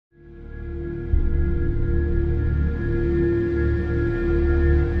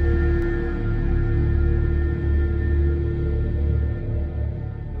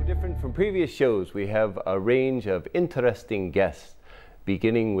previous shows, we have a range of interesting guests,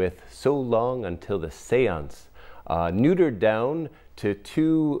 beginning with So Long Until The Seance, neutered down to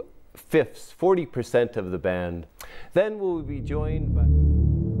 2/5, 40% of the band. Then we'll be joined by...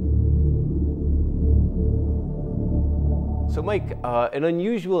 So Mike, an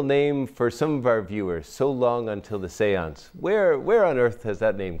unusual name for some of our viewers, So Long Until The Seance. Where on earth has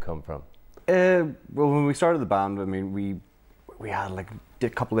that name come from? Well, when we started the band, I mean, we had like a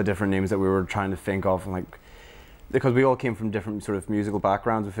couple of different names that we were trying to think of, and like, because we all came from different sort of musical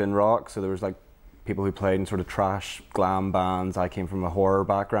backgrounds within rock. So there was like people who played in sort of trash glam bands. I came from a horror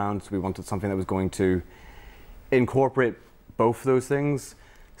background, so we wanted something that was going to incorporate both those things.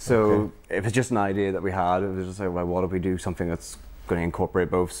 So it was just an idea that we had. It was just like, well, what if we do something that's going to incorporate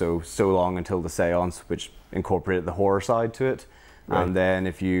both? So Long Until The Seance, which incorporated the horror side to it. Right. And then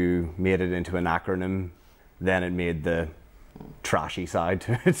if you made it into an acronym, then it made the trashy side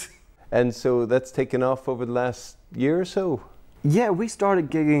to it. And so that's taken off over the last year or so? Yeah, we started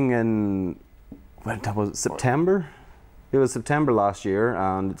gigging in, when was it, September? It was September last year,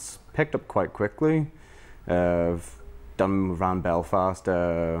 and it's picked up quite quickly. Done around Belfast,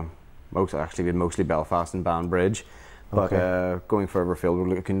 mostly Belfast and Banbridge. But going further afield,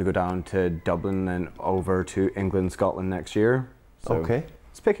 we're looking to go down to Dublin and over to England, Scotland next year. So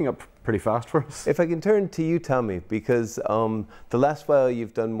it's picking up pretty fast for us. If I can turn to you, Tommy, because the last while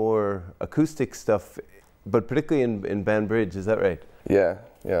you've done more acoustic stuff, but particularly in Banbridge, is that right? Yeah,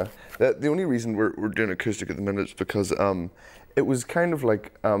 yeah. The only reason we're doing acoustic at the minute is because it was kind of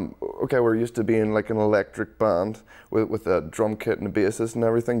like, okay, we're used to being like an electric band with a drum kit and a bassist and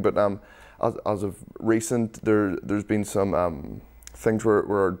everything, but as of recent, there's been some things where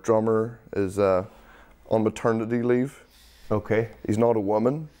our drummer is on maternity leave. Okay. He's not a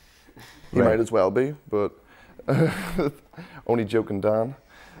woman. He might as well be, but only joking, Dan.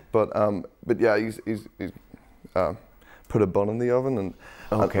 But yeah, he's put a bun in the oven and.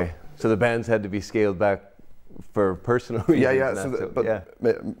 Okay. So the bands had to be scaled back for personal reasons. Yeah.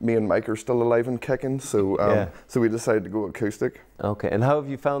 Me and Mike are still alive and kicking, so so we decided to go acoustic. Okay. And how have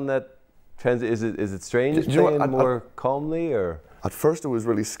you found that transit? Is it strange playing more calmly, or? At first I was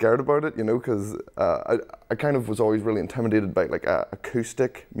really scared about it, you know, because I kind of was always really intimidated by like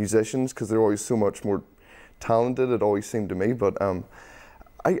acoustic musicians, because they're always so much more talented, it always seemed to me, but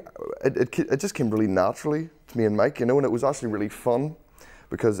it just came really naturally to me and Mike, you know, and it was actually really fun,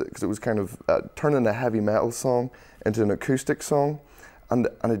 because it was kind of turning a heavy metal song into an acoustic song, and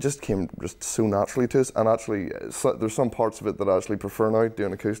it just came just so naturally to us, and actually there's some parts of it that I actually prefer now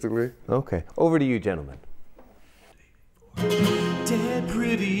doing acoustically. Okay, over to you, gentlemen. Dead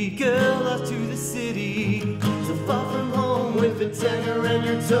pretty girl lost to the city, so far from home with a dagger in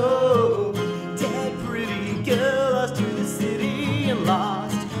your toe. Dead pretty girl lost to the city and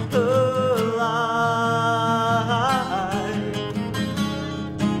lost her life.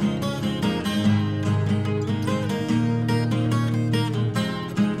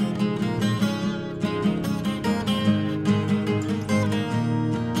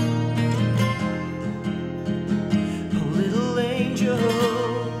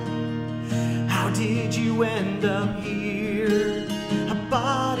 Did you end up here, a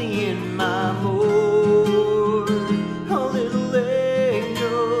body in my mold? Oh, little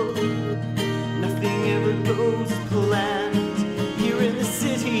angel, nothing ever goes as planned here in the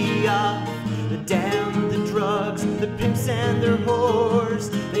city of the damned, the drugs, the pimps and their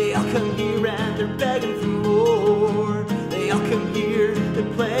whores. They all come here and they're begging for more. They all come here to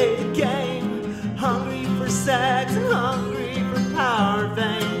play the game, hungry for sex and hungry for power,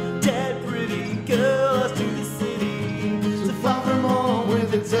 fame. Girls to the city, so far from home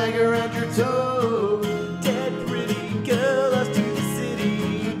with a dagger at your toe. Dead pretty girls to the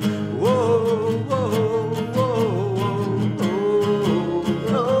city. Whoa, whoa, whoa, whoa,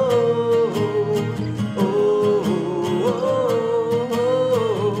 oh, oh,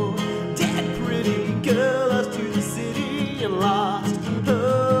 oh. Dead pretty girls to the city and lost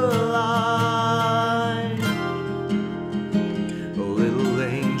her life. Oh, little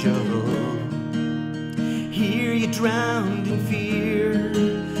angel, here you drowned in fear,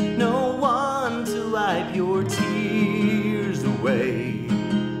 no one to wipe your tears away.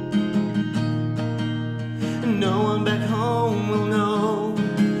 No one back home will know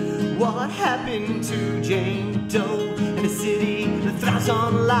what happened to Jane Doe in a city that thrives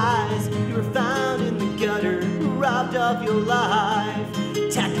on lies. You were found in the gutter, robbed of your life.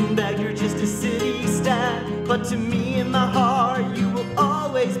 Tacked and bagged, you're just a city stat, but to me in my heart you will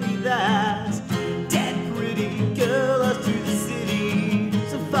always be